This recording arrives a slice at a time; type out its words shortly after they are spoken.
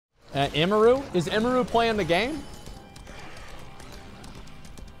Emiru? Is Emiru playing the game?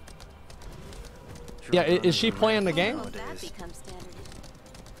 Yeah, is she playing the game?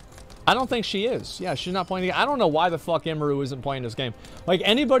 I don't think she is. Yeah, she's not playing the game. I don't know why the fuck Emiru isn't playing this game. Like,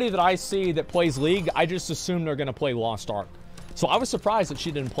 anybody that I see that plays League, I just assume they're going to play Lost Ark. So I was surprised that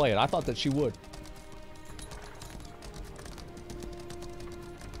she didn't play it. I thought that she would.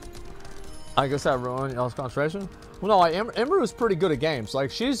 I guess that ruined y'all's concentration. Well, no, like, Emiru is pretty good at games.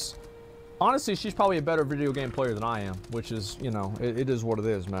 Like, honestly, she's probably a better video game player than I am, which is, you know, it is what it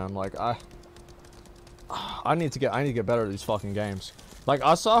is, man. Like, I need to get better at these fucking games. Like,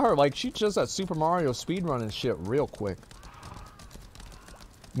 I saw her, like, she does that Super Mario speedrun and shit real quick.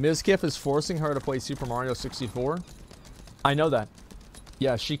 Mizkif is forcing her to play Super Mario 64. I know that.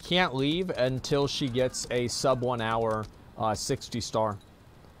 Yeah, she can't leave until she gets a sub 1 hour 60 star.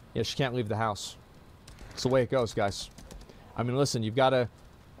 Yeah, she can't leave the house. It's the way it goes, guys. I mean, listen, you gotta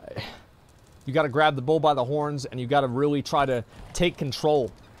grab the bull by the horns, and you gotta really try to take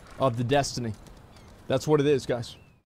control of the destiny. That's what it is, guys.